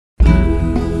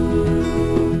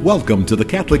Welcome to the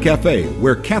Catholic Cafe,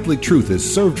 where Catholic truth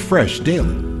is served fresh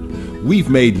daily. We've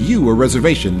made you a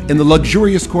reservation in the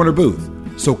luxurious corner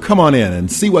booth, so come on in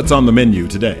and see what's on the menu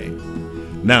today.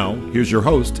 Now, here's your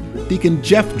host, Deacon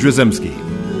Jeff Drzymski.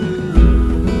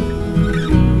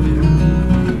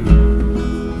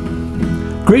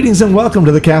 Greetings and welcome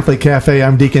to the Catholic Cafe.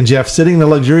 I'm Deacon Jeff, sitting in the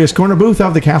luxurious corner booth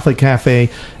of the Catholic Cafe,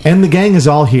 and the gang is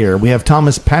all here. We have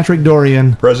Thomas Patrick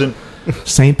Dorian. Present.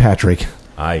 St. Patrick.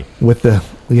 Aye. With the,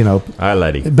 Aye,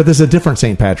 laddie. But there's a different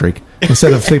St. Patrick.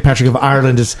 Instead of St. Patrick of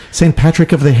Ireland, it's St.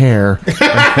 Patrick of the hair.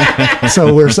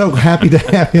 So we're so happy to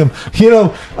have him.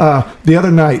 The other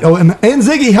night, and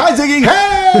Ziggy. Hi, Ziggy.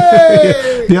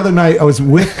 Hey! The other night, I was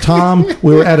with Tom.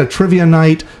 We were at a trivia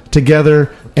night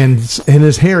together, and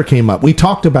his hair came up. We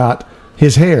talked about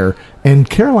his hair, and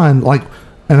Caroline,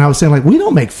 and I was saying, we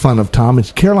don't make fun of Tom.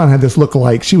 And Caroline had this look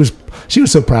like she was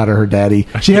so proud of her daddy.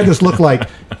 She had this look like,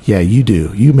 yeah, you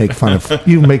do. You make fun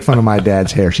of my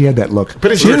dad's hair. She had that look.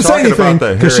 But she didn't say anything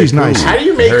because she's nice. How do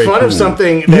you make fun of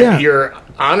something that you're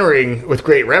honoring with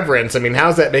great reverence? I mean,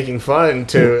 how's that making fun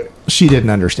to... She didn't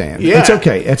understand. Yeah. It's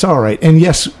okay. It's all right. And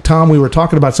yes, Tom, we were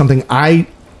talking about something I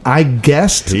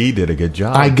guessed. He did a good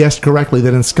job. I guessed correctly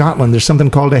that in Scotland there's something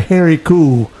called a hairy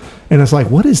coo. And it's like,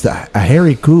 what is that? A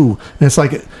hairy coo. And it's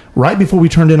like, right before we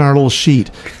turned in our little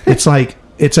sheet, it's like,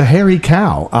 it's a hairy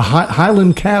cow. A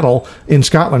Highland cattle in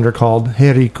Scotland are called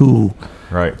hairy coo.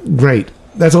 Right. Great.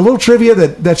 That's a little trivia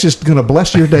that's just going to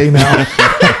bless your day now.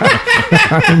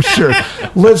 I'm sure.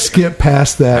 Let's get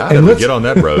past that. How did we get on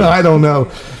that road? I don't know.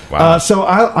 Wow. So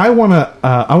I want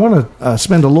to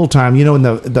spend a little time, in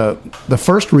the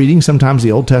first reading, sometimes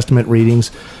the Old Testament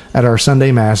readings at our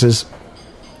Sunday masses.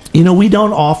 We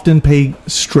don't often pay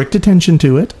strict attention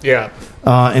to it. Yeah.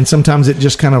 And sometimes it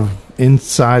just kind of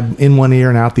inside in one ear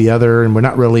and out the other, and we're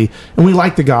not really, and we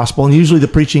like the gospel, and usually the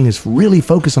preaching is really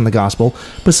focused on the gospel,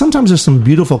 but sometimes there's some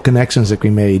beautiful connections that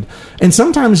can be made. And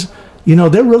sometimes,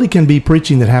 there really can be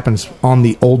preaching that happens on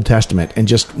the Old Testament and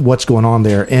just what's going on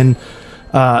there. And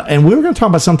we're going to talk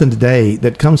about something today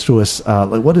that comes to us.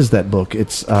 What is that book?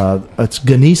 It's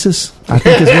Genesis, I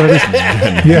think is what it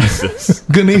is. Yes,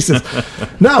 Genesis.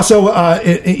 No, so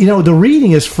the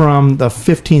reading is from the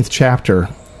 15th chapter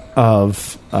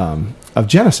of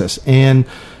Genesis, and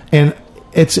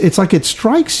it's like it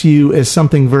strikes you as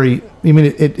something very. I mean,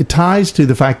 it ties to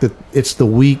the fact that it's the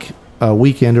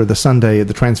weekend or the Sunday of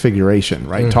the Transfiguration,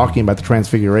 right? Mm-hmm. Talking about the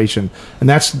Transfiguration, and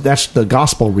that's the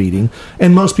gospel reading,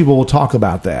 and most people will talk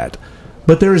about that.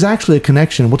 But there is actually a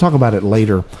connection. We'll talk about it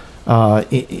later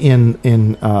in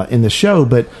the show.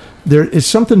 But there is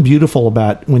something beautiful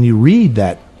about when you read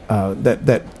that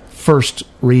first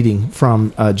reading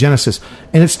from Genesis,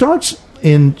 and it starts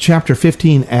in chapter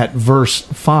 15 at verse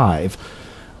 5.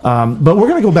 But we're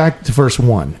going to go back to verse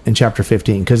 1 in chapter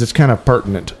 15 because it's kind of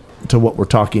pertinent to what we're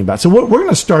talking about. So we're going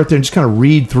to start there and just kind of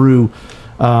read through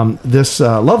this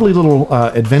lovely little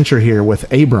adventure here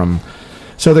with Abram.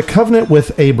 So the covenant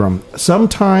with Abram.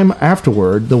 Sometime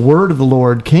afterward, the word of the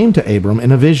Lord came to Abram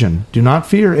in a vision. Do not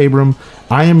fear, Abram.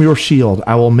 I am your shield.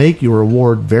 I will make your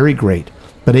reward very great.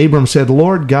 But Abram said,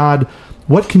 Lord God,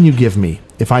 what can you give me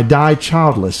if I die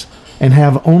childless and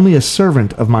have only a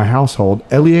servant of my household,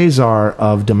 Eleazar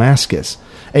of Damascus?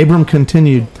 Abram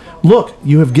continued, Look,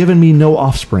 you have given me no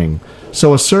offspring,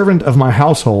 so a servant of my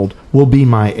household will be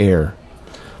my heir.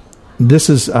 This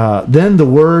is then the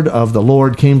word of the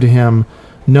Lord came to him,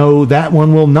 No, that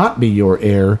one will not be your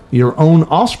heir. Your own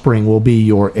offspring will be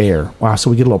your heir. Wow, so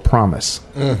we get a little promise,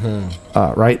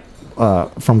 right,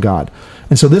 from God.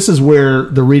 And so this is where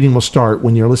the reading will start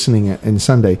when you're listening in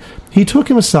Sunday. He took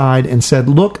him aside and said,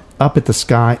 Look up at the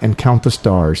sky and count the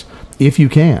stars, if you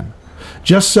can.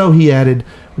 Just so, he added,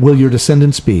 will your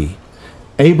descendants be.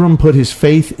 Abram put his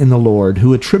faith in the Lord,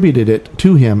 who attributed it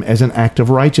to him as an act of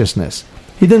righteousness.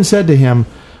 He then said to him,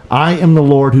 I am the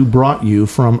Lord who brought you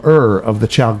from Ur of the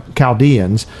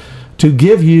Chaldeans to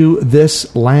give you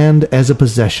this land as a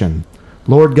possession.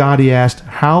 Lord God, he asked,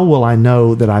 how will I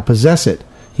know that I possess it?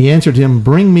 He answered him,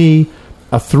 bring me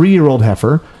a 3-year-old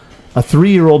heifer, a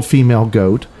 3-year-old female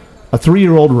goat, a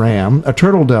 3-year-old ram, a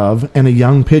turtle dove, and a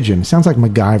young pigeon. Sounds like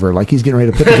MacGyver, like he's getting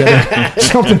ready to put together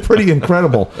something pretty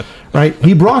incredible, right?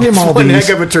 He brought him all these. One heck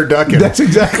of a turducken. That's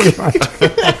exactly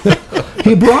right.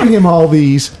 He brought him all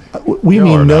these. We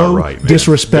mean no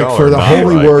disrespect for the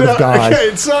holy word of God.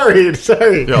 Okay,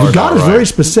 sorry. God is very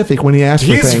specific when he asks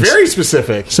for things. He is very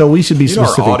specific. So we should be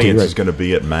specific. Our audience is going to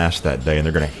be at Mass that day, and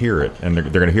they're going to hear it, and they're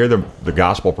going to hear the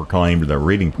gospel proclaimed, the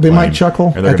reading proclaimed. They might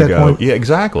chuckle and they're at that point. Yeah,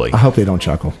 exactly. I hope they don't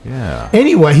chuckle. Yeah.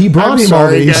 Anyway, he brought him all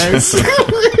these. Guys.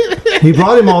 He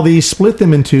brought him all these, split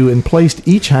them in two, and placed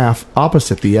each half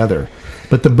opposite the other.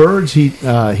 but the birds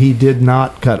he did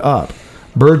not cut up.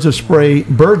 Birds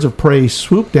of prey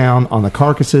swooped down on the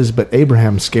carcasses, but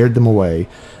Abraham scared them away.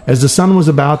 As the sun was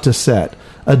about to set,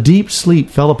 a deep sleep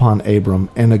fell upon Abram,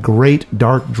 and a great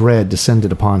dark dread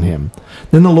descended upon him.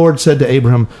 Then the Lord said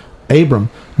to Abram,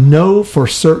 know for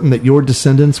certain that your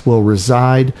descendants will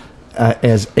reside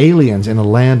as aliens in a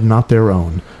land not their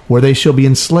own, where they shall be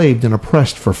enslaved and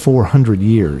oppressed for 400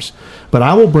 years. But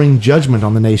I will bring judgment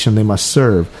on the nation they must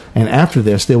serve, and after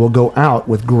this they will go out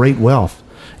with great wealth.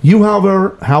 You,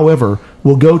 however,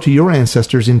 will go to your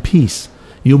ancestors in peace.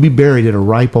 You'll be buried at a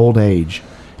ripe old age.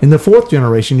 In the 4th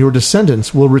generation, your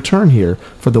descendants will return here,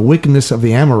 for the wickedness of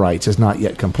the Amorites is not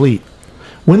yet complete.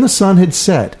 When the sun had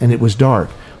set and it was dark,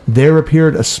 there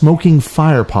appeared a smoking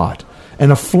firepot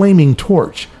and a flaming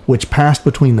torch, which passed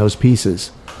between those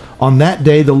pieces. On that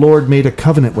day the Lord made a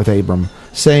covenant with Abram,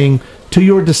 saying, to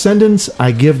your descendants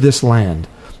I give this land.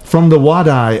 From the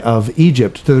Wadi of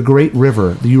Egypt to the great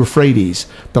river, the Euphrates,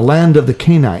 the land of the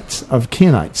Kenites,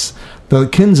 the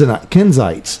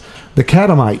Kenzites, the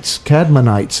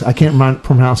Cadmonites, I can't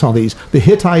pronounce all these, the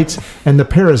Hittites and the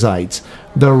Perizzites,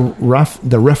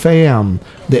 the Rephaim,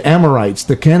 the Amorites,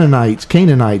 the Canaanites,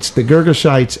 the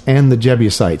Girgashites, and the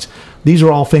Jebusites. These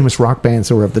are all famous rock bands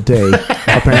that were of the day,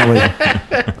 apparently.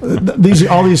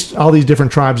 All these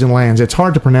different tribes and lands. It's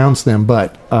hard to pronounce them,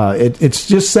 but it's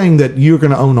just saying that you're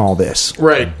going to own all this,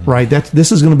 right?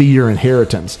 This is going to be your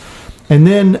inheritance. And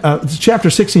then chapter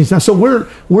 16. Now, so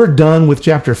we're done with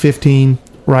chapter 15.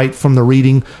 Right, from the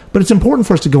reading, but it's important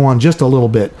for us to go on just a little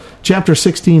bit. Chapter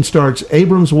 16 starts,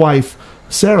 Abram's wife,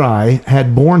 Sarai,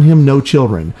 had borne him no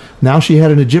children. Now she had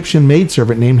an Egyptian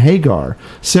maidservant named Hagar.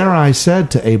 Sarai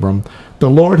said to Abram, the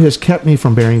Lord has kept me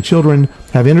from bearing children.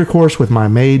 Have intercourse with my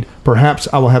maid. Perhaps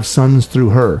I will have sons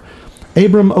through her.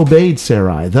 Abram obeyed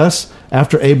Sarai. Thus,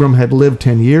 after Abram had lived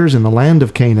 10 years in the land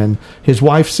of Canaan, his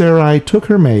wife Sarai took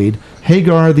her maid,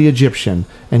 Hagar the Egyptian,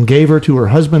 and gave her to her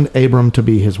husband Abram to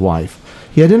be his wife.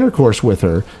 He had intercourse with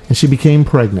her, and she became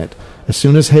pregnant. As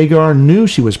soon as Hagar knew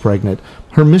she was pregnant,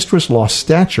 her mistress lost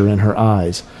stature in her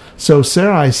eyes. So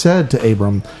Sarai said to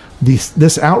Abram,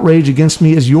 this outrage against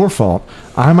me is your fault.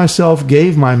 I myself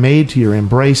gave my maid to your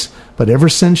embrace, but ever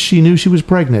since she knew she was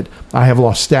pregnant, I have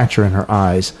lost stature in her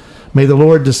eyes. May the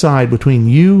Lord decide between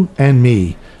you and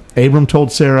me. Abram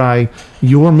told Sarai,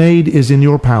 your maid is in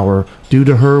your power. Do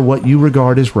to her what you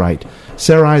regard as right.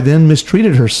 Sarai then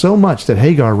mistreated her so much that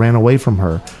Hagar ran away from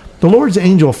her. The Lord's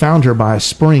angel found her by a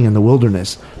spring in the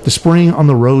wilderness, the spring on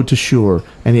the road to Shur,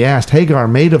 and he asked, Hagar,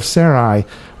 maid of Sarai,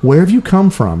 where have you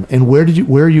come from, and where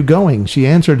are you going? She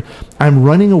answered, I'm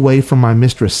running away from my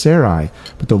mistress Sarai.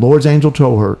 But the Lord's angel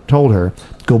told her,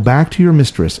 go back to your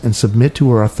mistress and submit to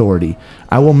her authority.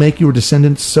 I will make your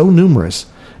descendants so numerous,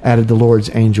 added the Lord's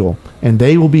angel, and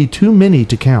they will be too many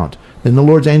to count. Then the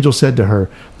Lord's angel said to her,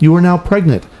 you are now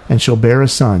pregnant, and shall bear a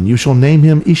son. You shall name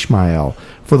him Ishmael,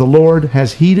 for the Lord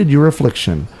has heeded your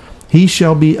affliction. He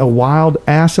shall be a wild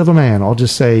ass of a man. I'll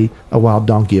just say a wild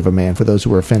donkey of a man for those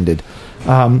who are offended.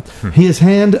 His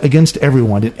hand against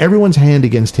everyone, and everyone's hand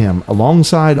against him.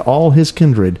 Alongside all his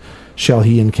kindred shall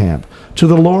he encamp. To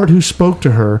the Lord who spoke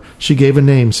to her, she gave a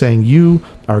name, saying, you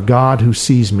are God who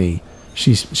sees me.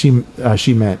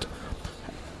 She meant.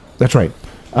 That's right.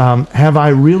 Have I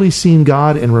really seen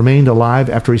God and remained alive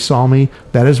after he saw me?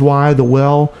 That is why the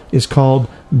well is called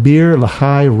Bir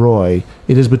Lahai Roy.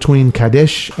 It is between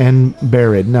Kadesh and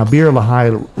Bered. Now, Bir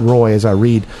Lahai Roy, as I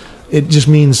read, it just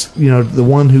means, the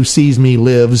one who sees me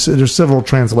lives. There's several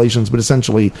translations, but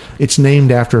essentially it's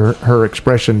named after her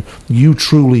expression, you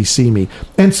truly see me.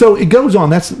 And so it goes on.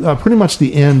 That's pretty much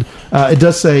the end. It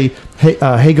does say,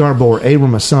 Hagar bore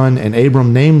Abram a son, and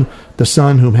Abram named the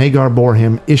son whom Hagar bore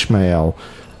him Ishmael.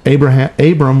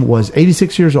 Abram was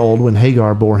 86 years old when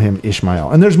Hagar bore him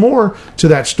Ishmael. And there's more to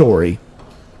that story.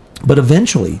 But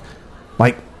eventually,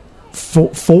 like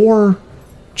four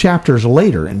chapters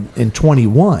later, in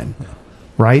 21,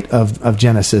 right, of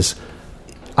Genesis,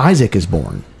 Isaac is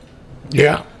born.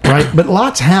 Yeah. Right? But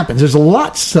lots happens. There's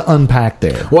lots to unpack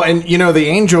there. Well, and, the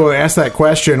angel asked that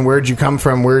question, where'd you come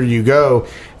from, where do you go?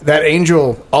 That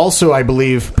angel also, I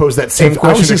believe, posed that same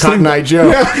question to Cotton Eye Joe.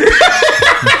 Yeah.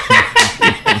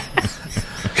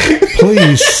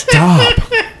 Please stop.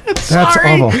 That's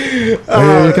awful. Where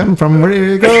are you coming from? Where do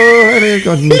you go? Where do you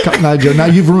go? Now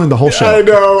you've ruined the whole show. I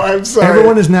know. I'm sorry.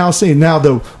 Everyone is now seeing. Now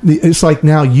it's like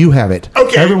now you have it.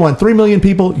 Okay. Everyone, 3 million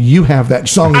people, you have that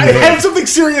song. I have something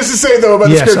serious to say though about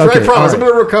the scripture. Okay, I promise. right. I'm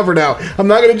going to recover now. I'm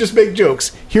not going to just make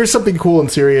jokes. Here's something cool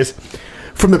and serious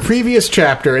from the previous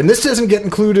chapter, and this doesn't get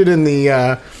included in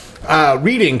the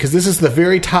reading, because this is the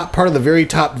very top part of the very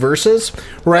top verses,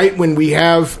 right? When we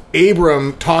have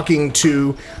Abram talking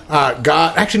to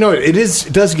God. Actually, no, it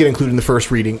does get included in the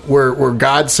first reading, where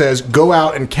God says, "Go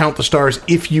out and count the stars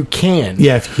if you can."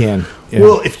 Yeah, if you can. Yeah.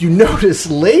 Well, if you notice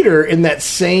later in that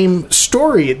same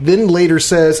story, it then later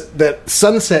says that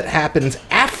sunset happens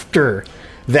after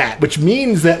that, which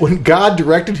means that when God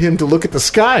directed him to look at the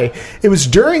sky, it was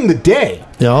during the day.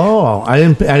 Oh, I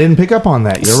didn't pick up on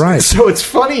that. You're right. So it's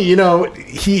funny,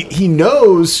 he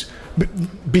knows,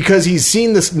 because he's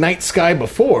seen this night sky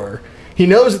before. He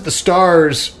knows that the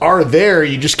stars are there,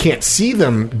 you just can't see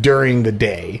them during the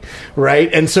day,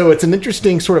 right? And so it's an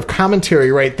interesting sort of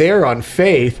commentary right there on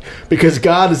faith, because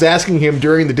God is asking him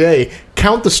during the day,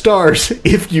 count the stars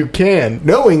if you can,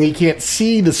 knowing he can't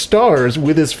see the stars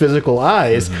with his physical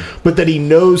eyes, but that he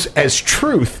knows as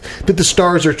truth that the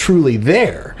stars are truly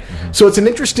there. So it's an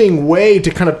interesting way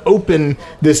to kind of open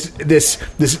this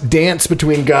dance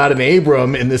between God and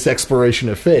Abram in this exploration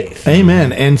of faith.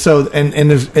 Amen. And so,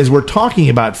 and as we're talking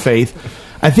about faith,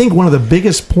 I think one of the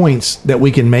biggest points that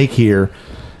we can make here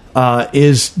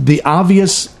is the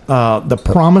obvious, the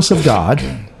promise of God,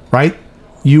 right?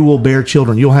 You will bear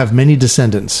children. You'll have many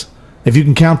descendants. If you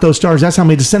can count those stars, that's how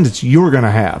many descendants you're going to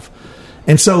have.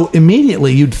 And so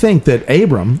immediately you'd think that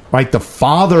Abram, right, the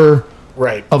father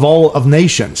of all of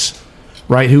nations,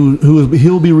 right, who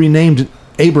he'll be renamed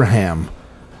Abraham,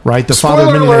 right, the Spoiler father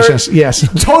of many alert. nations.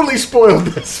 Yes, Totally spoiled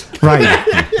this. right.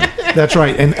 That's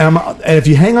right. And if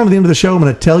you hang on to the end of the show, I'm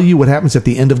going to tell you what happens at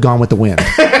the end of Gone with the Wind.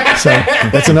 So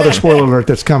that's another spoiler alert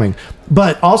that's coming.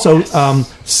 But also,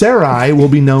 Sarai will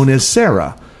be known as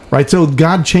Sarah, right? So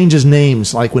God changes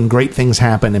names like when great things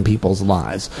happen in people's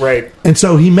lives. Right. And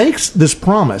so he makes this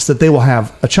promise that they will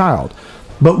have a child.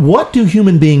 But what do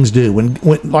human beings do when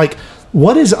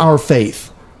what is our faith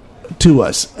to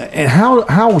us, and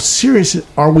how serious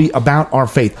are we about our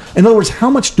faith? In other words, how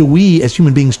much do we as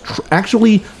human beings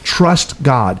actually trust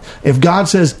God? If God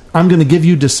says, "I'm going to give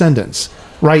you descendants,"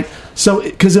 right? So,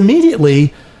 because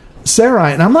immediately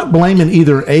Sarai, and I'm not blaming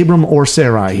either Abram or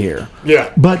Sarai here,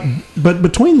 but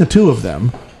between the two of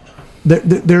them,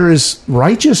 there is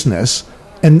righteousness,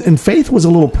 and faith was a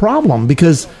little problem,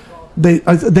 because they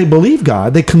believe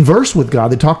God, they converse with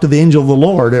God, they talk to the angel of the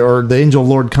Lord, or the angel of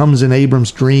the Lord comes in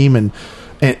Abram's dream,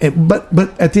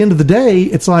 but at the end of the day,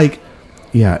 it's like,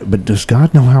 yeah, but does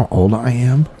God know how old I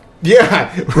am?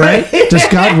 Yeah, right. Does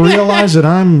God realize that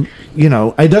I'm?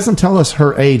 It doesn't tell us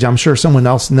her age. I'm sure someone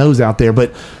else knows out there,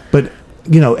 but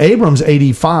Abram's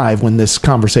 85 when this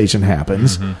conversation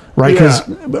happens, right?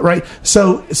 Right.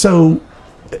 So.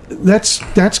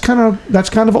 That's kind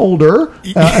of older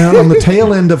on the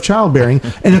tail end of childbearing,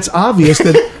 and it's obvious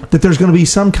that there's going to be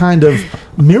some kind of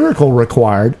miracle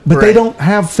required, but they don't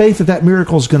have faith that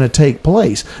miracle is going to take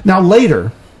place. Now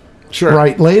later,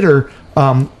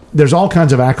 there's all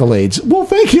kinds of accolades. Well,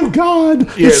 thank you, God.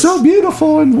 Yes. It's so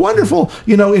beautiful and wonderful.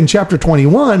 In chapter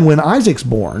 21 when Isaac's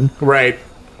born, right,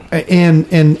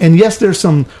 and yes, there's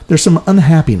some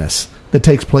unhappiness that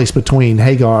takes place between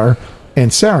Hagar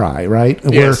and Sarai, right?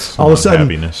 Yes, where all of a sudden,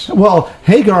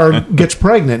 Hagar gets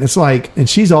pregnant. It's like, and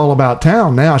she's all about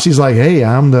town now. She's like, "Hey,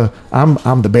 I'm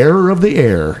the bearer of the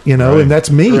heir, and that's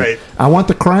me. Right. I want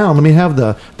the crown. Let me have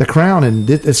the crown, and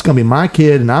it's going to be my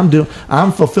kid, and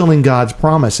I'm fulfilling God's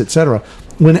promise, etc."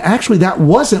 When actually that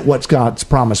wasn't what God's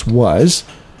promise was,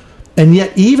 and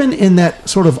yet even in that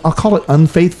sort of, I'll call it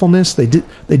unfaithfulness, they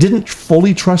didn't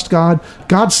fully trust God.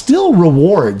 God still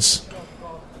rewards.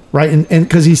 Right, and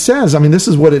because he says, this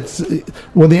is what it's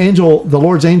when the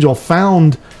Lord's angel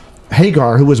found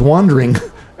Hagar, who was wandering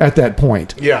at that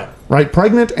point. Yeah. Right,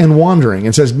 pregnant and wandering,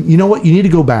 and says, "You know what? You need to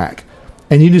go back,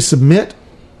 and you need to submit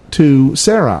to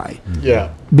Sarai."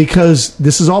 Yeah. Because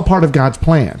this is all part of God's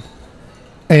plan.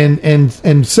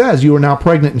 And says, "You are now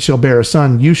pregnant and shall bear a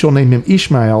son. You shall name him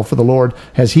Ishmael, for the Lord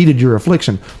has heeded your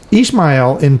affliction."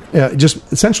 Ishmael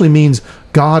just essentially means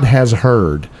God has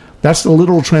heard. That's the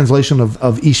literal translation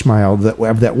of Ishmael,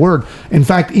 of that word. In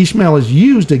fact, Ishmael is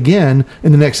used again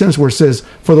in the next sentence where it says,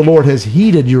 "For the Lord has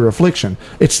heeded your affliction."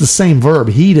 It's the same verb.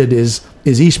 Heeded is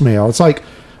Ishmael. It's like,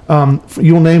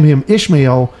 you'll name him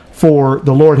Ishmael, for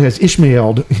the Lord has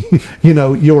Ishmaeled,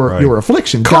 your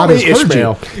affliction. Call God has me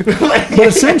Ishmael. Heard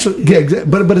you.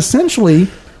 But essentially,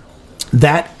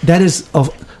 that is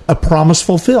a promise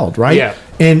fulfilled, right? Yeah.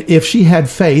 And if she had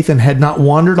faith and had not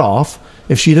wandered off,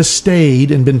 if she'd have stayed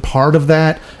and been part of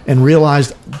that and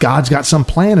realized God's got some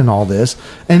plan in all this,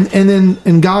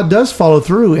 and God does follow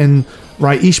through, and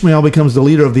Ishmael becomes the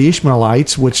leader of the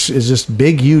Ishmaelites, which is this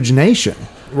big, huge nation.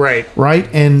 Right.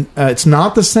 And it's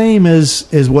not the same as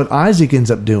what Isaac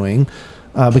ends up doing,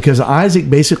 because Isaac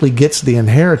basically gets the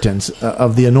inheritance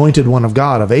of the anointed one of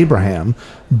God, of Abraham.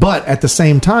 But at the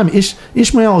same time,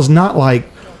 Ishmael is not like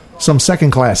some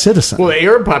second-class citizen. Well, the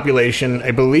Arab population,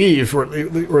 I believe, or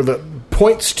the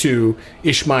points to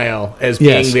Ishmael as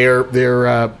being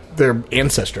their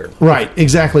ancestor. Right,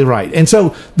 exactly right. And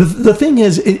so the thing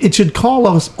is, it should call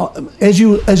us, as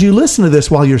you listen to this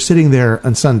while you're sitting there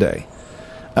on Sunday,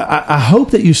 I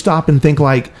hope that you stop and think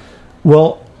like,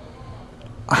 well,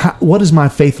 what is my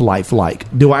faith life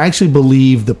like? Do I actually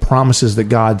believe the promises that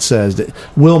God says? That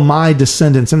will my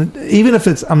descendants, and even if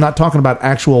I'm not talking about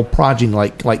actual progeny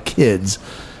like kids,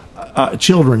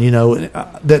 children,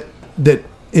 that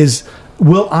is,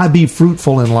 will I be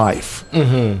fruitful in life?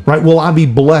 Mm-hmm. Right? Will I be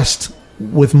blessed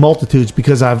with multitudes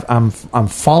because I'm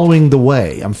following the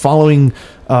way? I'm following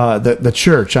the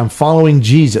church. I'm following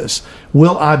Jesus.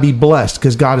 Will I be blessed?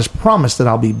 Because God has promised that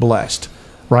I'll be blessed.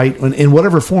 Right? In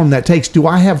whatever form that takes, do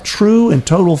I have true and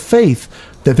total faith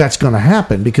that that's going to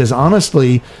happen? Because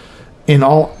honestly, in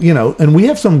all, and we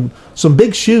have some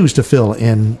big shoes to fill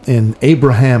in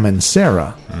Abraham and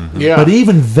Sarah. Mm-hmm. Yeah. But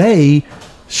even they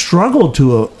struggled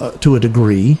to a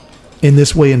degree in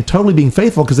this way and totally being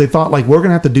faithful, because they thought like, we're going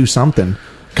to have to do something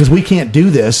because we can't do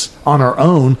this on our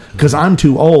own because I'm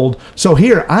too old. So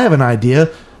here, I have an idea.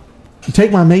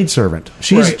 Take my maidservant.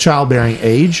 She's childbearing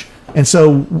age. And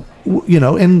so, he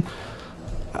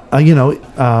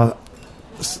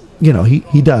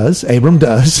does. Abram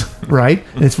does, right?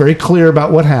 And it's very clear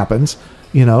about what happens.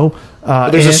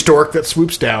 There's a stork that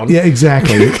swoops down. Yeah,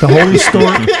 exactly. The holy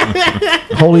stork.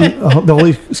 The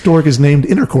holy stork is named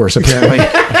Intercourse, apparently.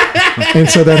 And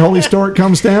so that holy stork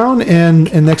comes down,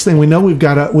 and next thing we know, we've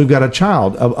got a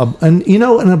child, and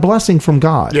a blessing from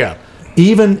God. Yeah.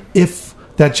 Even if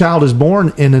that child is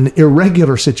born in an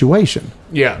irregular situation.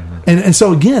 Yeah. And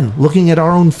so again, looking at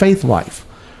our own faith life,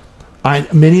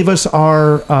 many of us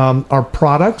are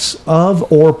products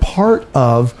of or part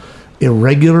of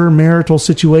irregular marital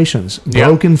situations,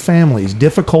 broken families,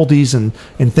 difficulties, and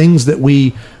things that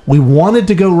we wanted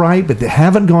to go right, but that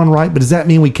haven't gone right. But does that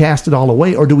mean we cast it all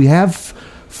away? Or do we have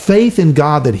faith in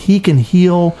God that He can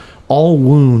heal all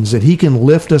wounds, that He can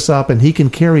lift us up and He can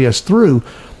carry us through?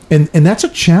 And that's a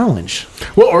challenge.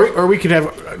 Well, or we could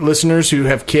have listeners who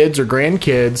have kids or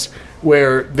grandkids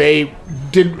where they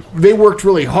worked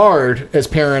really hard as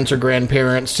parents or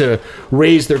grandparents to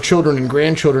raise their children and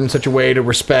grandchildren in such a way to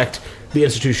respect the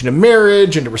institution of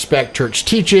marriage and to respect church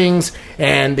teachings,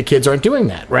 and the kids aren't doing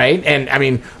that, right? And I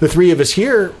mean, the three of us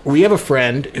here, we have a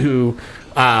friend who,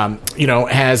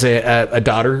 has a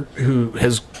daughter who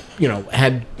has,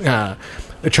 had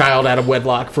a child out of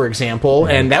wedlock, for example,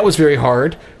 and that was very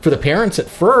hard for the parents at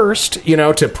first,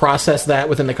 to process that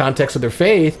within the context of their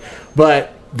faith.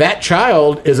 But that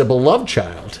child is a beloved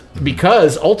child,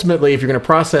 because ultimately, if you're going to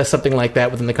process something like that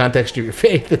within the context of your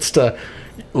faith, it's to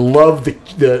love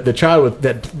the child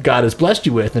that God has blessed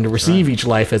you with, and to receive each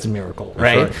life as a miracle,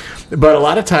 right? But a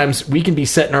lot of times we can be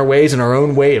set in our ways, in our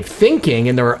own way of thinking,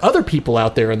 and there are other people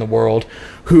out there in the world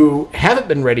who haven't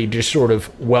been ready to sort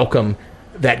of welcome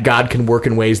that God can work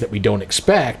in ways that we don't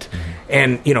expect.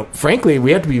 Mm-hmm. And, frankly,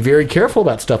 we have to be very careful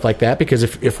about stuff like that, because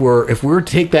if we're to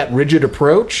take that rigid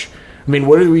approach, I mean,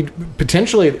 what do we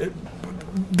potentially,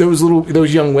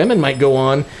 those young women might go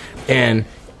on and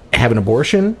have an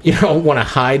abortion, want to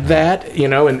hide that,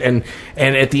 and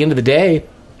at the end of the day,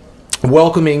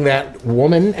 welcoming that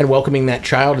woman and welcoming that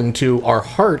child into our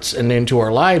hearts and into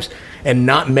our lives, and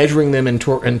not measuring them in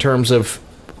terms of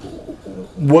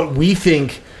what we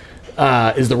think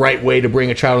is the right way to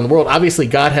bring a child in the world. Obviously,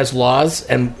 God has laws,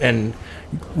 and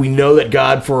we know that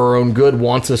God, for our own good,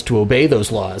 wants us to obey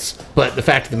those laws. But the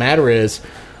fact of the matter is,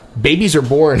 babies are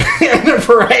born in a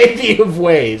variety of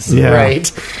ways, right?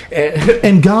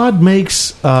 And God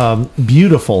makes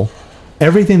beautiful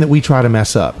everything that we try to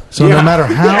mess up. So no matter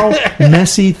how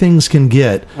messy things can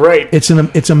get,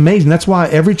 it's amazing. That's why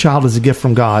every child is a gift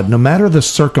from God, no matter the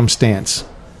circumstance.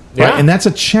 Right? And that's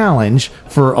a challenge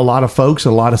for a lot of folks,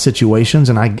 a lot of situations,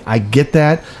 and I get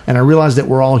that, and I realize that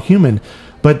we're all human.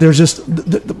 But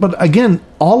but again,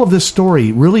 all of this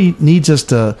story really needs us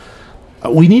to.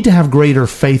 We need to have greater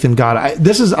faith in God.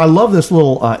 I love this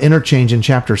little interchange in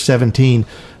chapter 17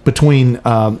 between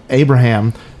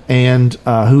Abraham and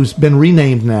who's been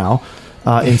renamed now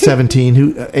in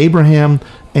 17, Abraham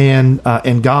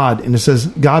and God. And it says,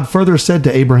 God further said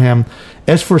to Abraham,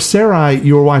 as for Sarai,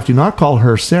 your wife, do not call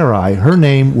her Sarai. Her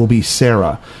name will be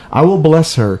Sarah. I will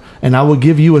bless her, and I will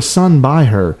give you a son by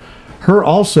her. Her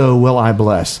also will I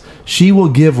bless. She will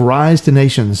give rise to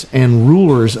nations, and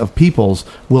rulers of peoples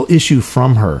will issue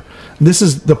from her. This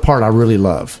is the part I really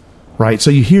love, right?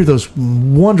 So you hear those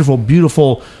wonderful,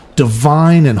 beautiful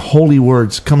divine and holy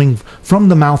words coming from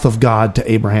the mouth of God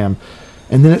to Abraham.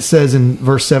 And then it says in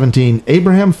verse 17,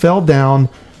 Abraham fell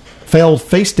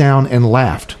face down and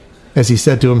laughed as he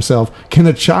said to himself, can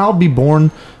a child be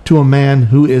born to a man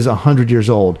who is 100 years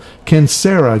old? Can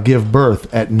Sarah give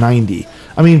birth at 90?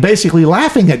 I mean, basically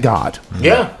laughing at God.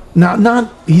 Yeah.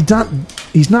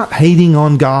 He's not hating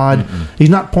on God. Mm-mm. He's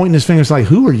not pointing his fingers like,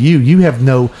 who are you? You have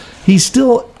no...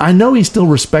 I know he's still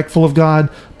respectful of God,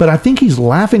 but I think he's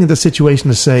laughing at the situation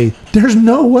to say, there's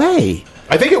no way.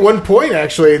 I think at one point,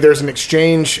 actually, there's an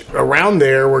exchange around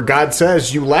there where God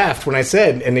says, you laughed when I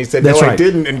said, and he said, That's no, right. I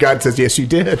didn't, and God says, yes, you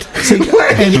did.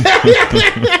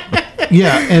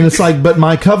 And it's like, but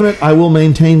my covenant I will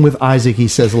maintain with Isaac, he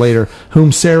says later,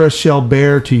 whom Sarah shall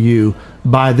bear to you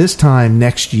by this time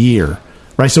next year.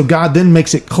 Right? So God then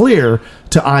makes it clear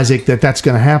to Isaac that that's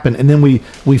going to happen. And then we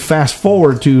fast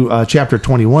forward to chapter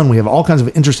 21. We have all kinds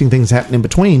of interesting things happening in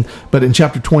between. But in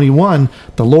chapter 21,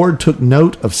 the Lord took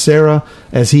note of Sarah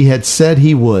as he had said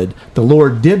he would. The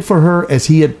Lord did for her as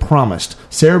he had promised.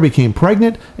 Sarah became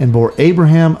pregnant and bore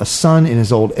Abraham a son in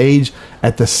his old age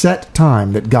at the set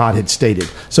time that God had stated.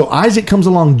 So Isaac comes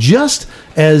along just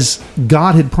as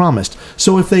God had promised.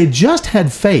 So if they just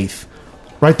had faith,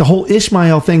 right, the whole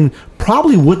Ishmael thing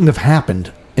probably wouldn't have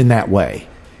happened in that way,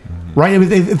 right? I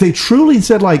mean, if they truly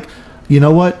said, like, you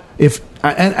know what,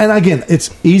 and again, it's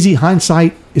easy.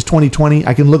 Hindsight is 20/20.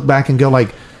 I can look back and go,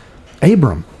 like,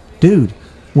 Abram, dude,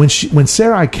 when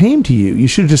Sarai came to you, you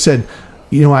should have just said,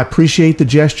 you know, I appreciate the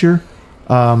gesture,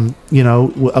 you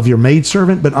know, of your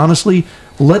maidservant, but honestly,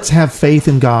 let's have faith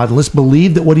in God. Let's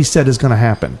believe that what He said is going to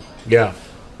happen. Yeah,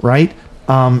 right.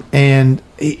 And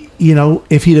you know,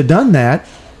 if he'd have done that,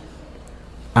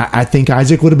 I think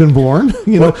Isaac would have been born.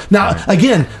 You know, now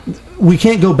again, we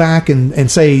can't go back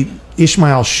and say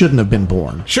Ishmael shouldn't have been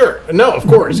born. Sure, no, of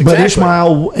course, exactly.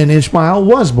 But Ishmael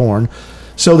was born.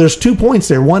 So there's 2 points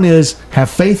there. One is have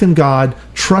faith in God,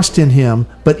 trust in Him.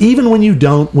 But even when you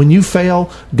don't, when you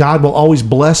fail, God will always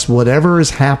bless whatever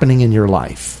is happening in your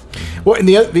life. Well, and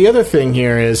the other thing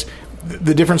here is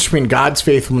the difference between God's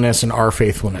faithfulness and our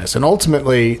faithfulness. And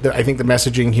ultimately, I think the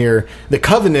messaging here, the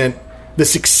covenant, the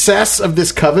success of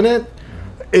this covenant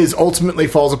is ultimately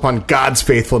falls upon God's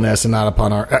faithfulness and not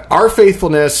upon our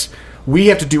faithfulness. We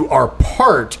have to do our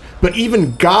part, but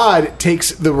even God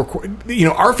takes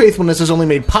our faithfulness is only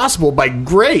made possible by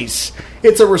grace.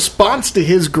 It's a response to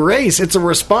His grace. It's a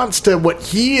response to what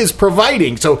He is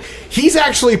providing. So He's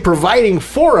actually providing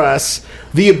for us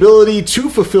the ability to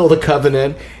fulfill the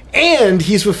covenant, and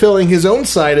He's fulfilling His own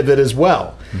side of it as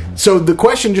well. Mm-hmm. So the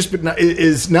question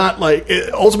is not like,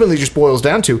 it ultimately just boils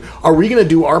down to, are we going to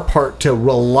do our part to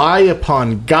rely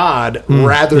upon God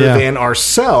rather than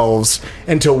ourselves,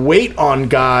 and to wait on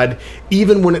God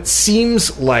even when it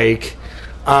seems like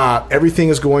everything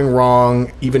is going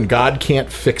wrong, even God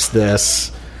can't fix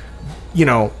this? You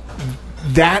know,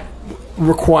 that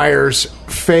requires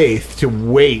faith to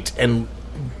wait and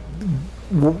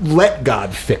let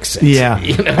God fix it. Yeah,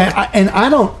 you know? and I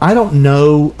don't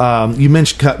know. You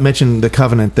mentioned the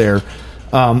covenant there,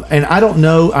 and I don't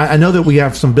know. I know that we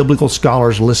have some biblical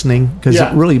scholars listening, because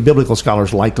really biblical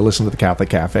scholars like to listen to the Catholic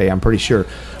Cafe. I'm pretty sure.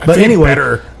 But anyway,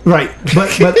 better. Right?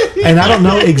 But and I don't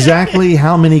know exactly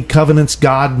how many covenants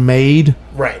God made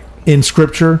in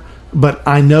Scripture, but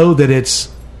I know that it's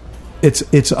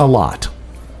a lot.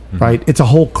 Right, it's a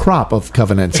whole crop of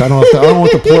covenants. I don't know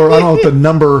what the plural. I don't know what the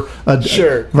number.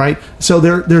 Sure. Right. So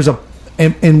there's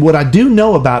and what I do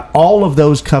know about all of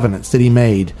those covenants that He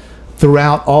made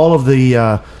throughout all of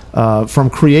the from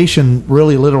creation,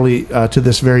 really, literally to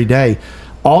this very day,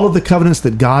 all of the covenants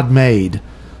that God made,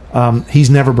 He's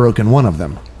never broken one of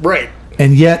them. Right.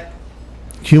 And yet,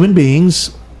 human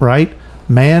beings, right,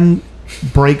 man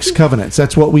breaks covenants.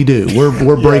 That's what we do.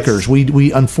 We're breakers.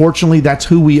 We unfortunately, that's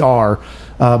who we are.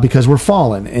 Because we're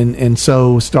fallen. And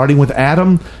so starting with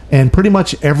Adam and pretty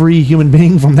much every human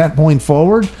being from that point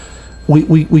forward,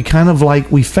 we kind of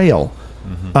like, we fail.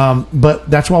 Mm-hmm.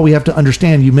 But that's why we have to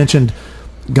understand, you mentioned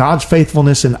God's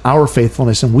faithfulness and our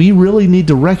faithfulness, and we really need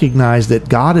to recognize that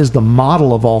God is the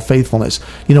model of all faithfulness.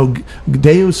 You know,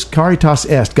 Deus caritas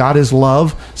est, God is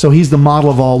love, so He's the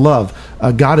model of all love.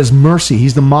 God is mercy,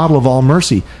 He's the model of all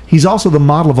mercy. He's also the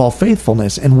model of all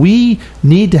faithfulness, and we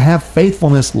need to have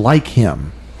faithfulness like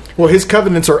Him. Well, His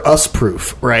covenants are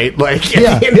us-proof, right? Like,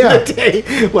 at the end of the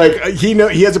day, like,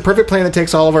 He has a perfect plan that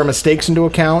takes all of our mistakes into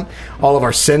account, all of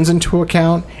our sins into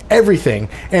account, everything.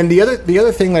 And the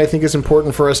other thing that I think is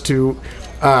important for us to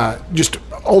just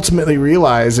ultimately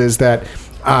realize is that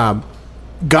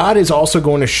God is also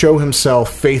going to show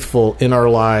Himself faithful in our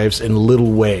lives in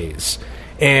little ways.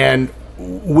 And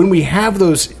when we have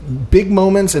those big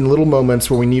moments and little moments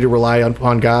where we need to rely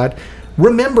upon God,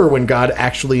 remember when God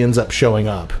actually ends up showing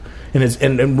up.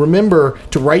 And remember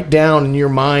to write down in your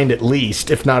mind, at least,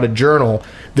 if not a journal,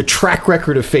 the track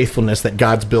record of faithfulness that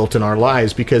God's built in our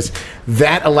lives, because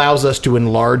that allows us to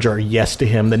enlarge our yes to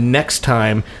Him the next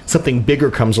time something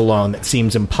bigger comes along that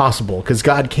seems impossible, because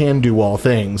God can do all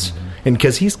things, and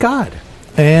because He's God.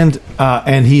 And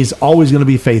He's always going to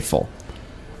be faithful,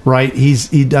 right?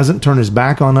 He doesn't turn His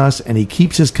back on us, and He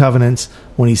keeps His covenants.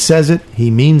 When He says it, He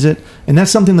means it, and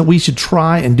that's something that we should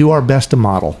try and do our best to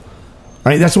model.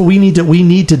 Right, that's what we need to. We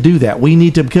need to do that. We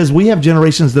need to, because we have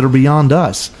generations that are beyond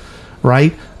us,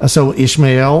 right? So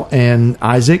Ishmael and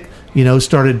Isaac,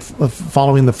 started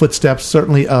following the footsteps,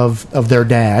 certainly of their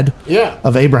dad,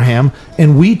 of Abraham,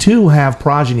 and we too have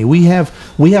progeny. We have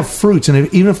fruits,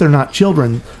 and even if they're not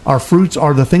children, our fruits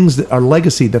are the things that are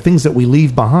legacy, the things that we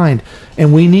leave behind,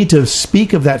 and we need to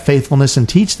speak of that faithfulness and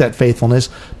teach that faithfulness,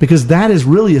 because that is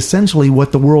really essentially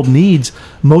what the world needs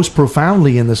most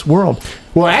profoundly in this world.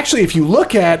 Well, actually, if you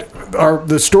look at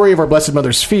the story of our Blessed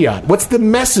Mother's fiat, what's the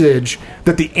message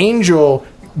that the angel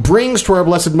brings to our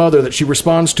Blessed Mother that she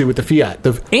responds to with the fiat?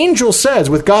 The angel says,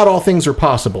 with God all things are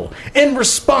possible. In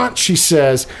response, she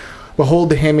says, behold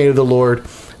the handmaid of the Lord,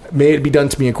 may it be done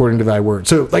to me according to thy word.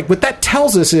 So, what that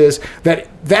tells us is that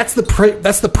that's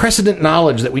the precedent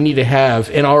knowledge that we need to have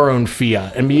in our own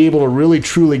fiat, and be able to really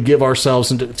truly give ourselves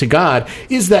to God,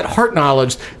 is that heart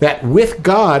knowledge that with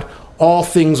God all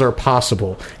things are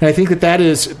possible. And I think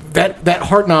that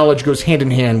heart knowledge goes hand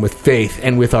in hand with faith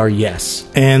and with our yes.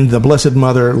 And the Blessed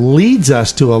Mother leads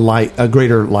us to a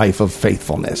greater life of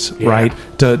faithfulness, right?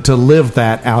 To live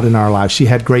that out in our lives. She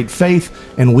had great faith,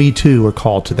 and we too are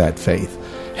called to that faith.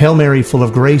 Hail Mary, full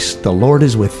of grace, the Lord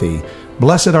is with thee.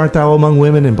 Blessed art thou among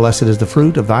women, and blessed is the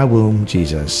fruit of thy womb,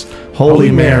 Jesus. Holy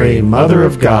Mary, Mother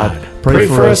of God, pray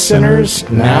for us sinners,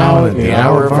 now and at the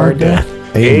hour of our death.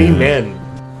 Amen.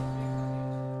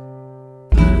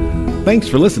 Thanks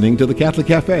for listening to the Catholic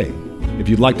Cafe. If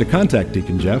you'd like to contact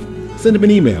Deacon Jeff, send him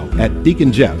an email at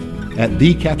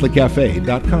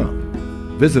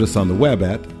deaconjeff@thecatholiccafe.com. Visit us on the web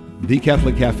at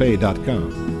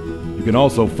thecatholiccafe.com. You can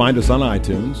also find us on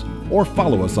iTunes or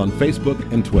follow us on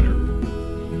Facebook and Twitter.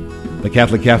 The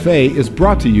Catholic Cafe is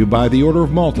brought to you by the Order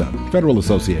of Malta, Federal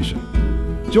Association.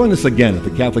 Join us again at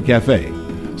the Catholic Cafe,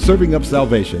 serving up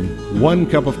salvation one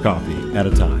cup of coffee at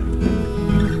a time.